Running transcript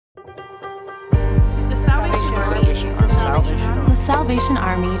the Salvation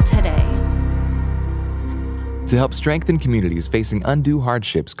Army today. To help strengthen communities facing undue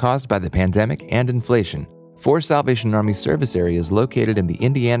hardships caused by the pandemic and inflation, 4 Salvation Army service areas located in the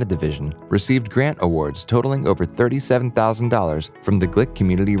Indiana Division received grant awards totaling over $37,000 from the Glick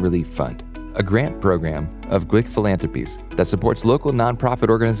Community Relief Fund, a grant program of Glick Philanthropies that supports local nonprofit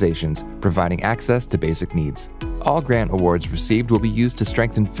organizations providing access to basic needs. All grant awards received will be used to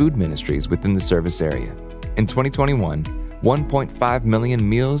strengthen food ministries within the service area. In 2021, 1.5 million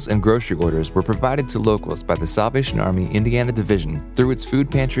meals and grocery orders were provided to locals by the Salvation Army Indiana Division through its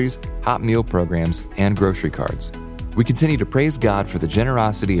food pantries, hot meal programs, and grocery cards. We continue to praise God for the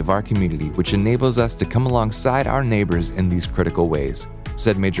generosity of our community, which enables us to come alongside our neighbors in these critical ways,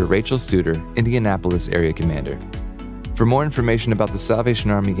 said Major Rachel Studer, Indianapolis Area Commander. For more information about the Salvation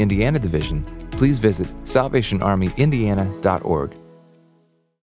Army Indiana Division, please visit salvationarmyindiana.org.